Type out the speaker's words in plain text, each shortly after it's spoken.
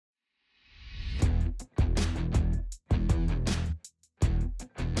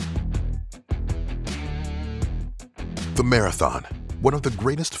The marathon, one of the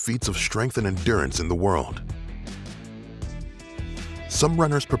greatest feats of strength and endurance in the world. Some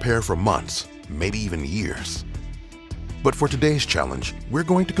runners prepare for months, maybe even years. But for today's challenge, we're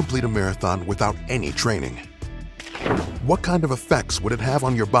going to complete a marathon without any training. What kind of effects would it have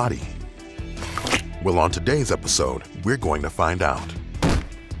on your body? Well, on today's episode, we're going to find out.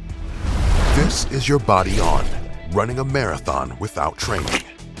 This is your body on running a marathon without training.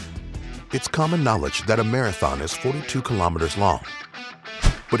 It's common knowledge that a marathon is 42 kilometers long.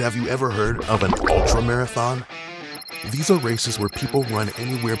 But have you ever heard of an ultramarathon? These are races where people run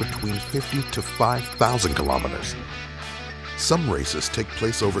anywhere between 50 to 5,000 kilometers. Some races take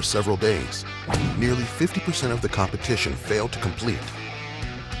place over several days. Nearly 50% of the competition fail to complete.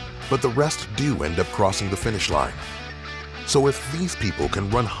 But the rest do end up crossing the finish line. So if these people can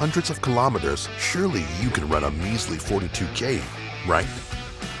run hundreds of kilometers, surely you can run a measly 42K, right?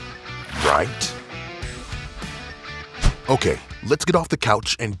 Right? Okay, let's get off the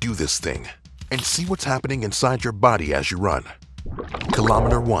couch and do this thing, and see what's happening inside your body as you run.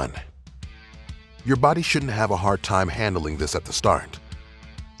 Kilometer 1. Your body shouldn't have a hard time handling this at the start.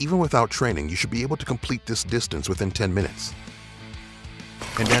 Even without training, you should be able to complete this distance within 10 minutes.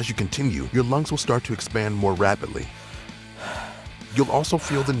 And as you continue, your lungs will start to expand more rapidly. You'll also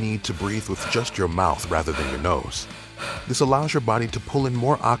feel the need to breathe with just your mouth rather than your nose. This allows your body to pull in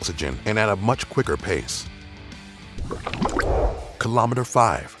more oxygen and at a much quicker pace. Kilometer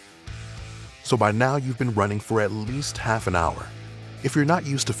 5. So by now you've been running for at least half an hour. If you're not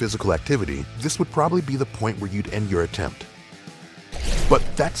used to physical activity, this would probably be the point where you'd end your attempt. But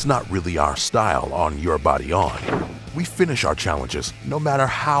that's not really our style on Your Body On. We finish our challenges no matter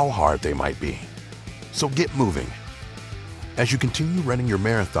how hard they might be. So get moving. As you continue running your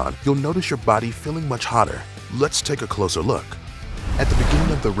marathon, you'll notice your body feeling much hotter. Let's take a closer look. At the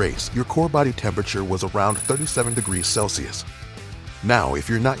beginning of the race, your core body temperature was around 37 degrees Celsius. Now, if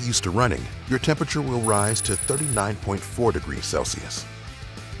you're not used to running, your temperature will rise to 39.4 degrees Celsius.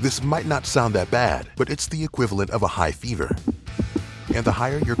 This might not sound that bad, but it's the equivalent of a high fever. And the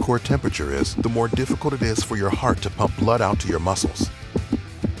higher your core temperature is, the more difficult it is for your heart to pump blood out to your muscles.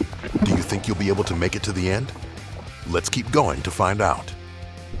 Do you think you'll be able to make it to the end? Let's keep going to find out.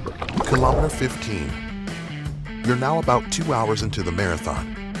 Kilometer 15. You're now about 2 hours into the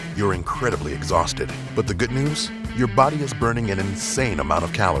marathon. You're incredibly exhausted, but the good news? Your body is burning an insane amount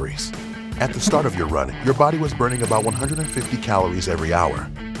of calories. At the start of your run, your body was burning about 150 calories every hour.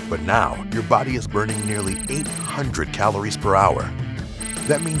 But now, your body is burning nearly 800 calories per hour.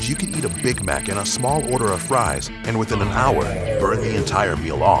 That means you can eat a Big Mac and a small order of fries, and within an hour, burn the entire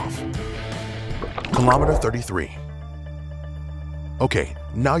meal off. Kilometer 33. Okay,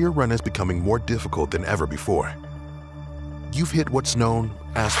 now your run is becoming more difficult than ever before. You've hit what's known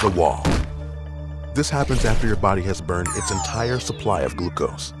as the wall. This happens after your body has burned its entire supply of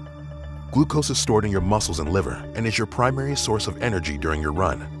glucose. Glucose is stored in your muscles and liver and is your primary source of energy during your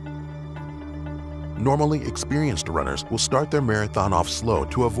run. Normally, experienced runners will start their marathon off slow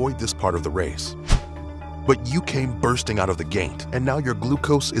to avoid this part of the race. But you came bursting out of the gate, and now your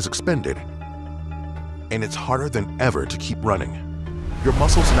glucose is expended. And it's harder than ever to keep running. Your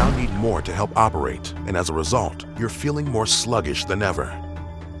muscles now need more to help operate, and as a result, you're feeling more sluggish than ever.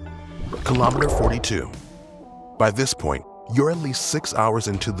 Kilometer 42. By this point, you're at least 6 hours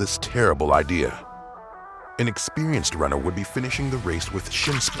into this terrible idea. An experienced runner would be finishing the race with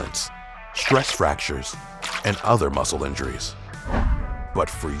shin splints, stress fractures, and other muscle injuries.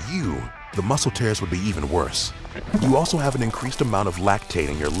 But for you, the muscle tears would be even worse. You also have an increased amount of lactate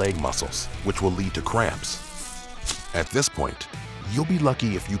in your leg muscles, which will lead to cramps. At this point, you'll be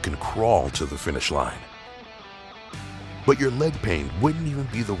lucky if you can crawl to the finish line. But your leg pain wouldn't even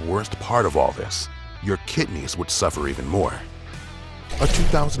be the worst part of all this. Your kidneys would suffer even more. A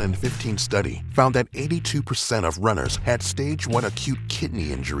 2015 study found that 82% of runners had stage 1 acute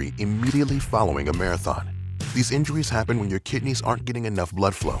kidney injury immediately following a marathon. These injuries happen when your kidneys aren't getting enough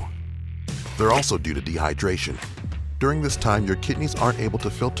blood flow. They're also due to dehydration. During this time, your kidneys aren't able to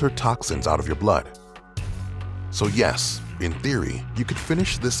filter toxins out of your blood. So yes, in theory, you could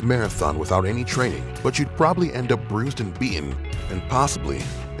finish this marathon without any training, but you'd probably end up bruised and beaten, and possibly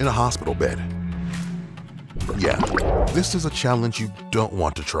in a hospital bed. Yeah, this is a challenge you don't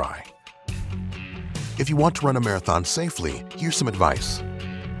want to try. If you want to run a marathon safely, here's some advice.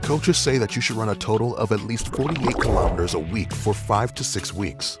 Coaches say that you should run a total of at least 48 kilometers a week for 5 to 6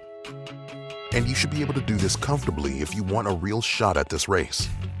 weeks. And you should be able to do this comfortably if you want a real shot at this race.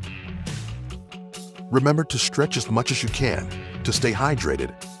 Remember to stretch as much as you can, to stay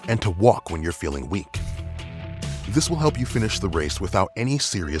hydrated, and to walk when you're feeling weak. This will help you finish the race without any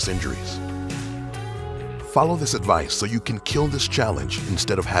serious injuries. Follow this advice so you can kill this challenge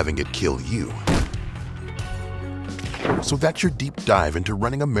instead of having it kill you. So that's your deep dive into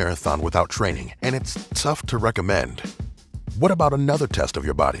running a marathon without training, and it's tough to recommend. What about another test of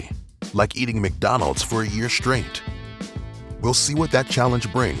your body, like eating McDonald's for a year straight? We'll see what that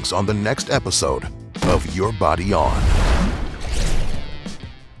challenge brings on the next episode of Your Body On.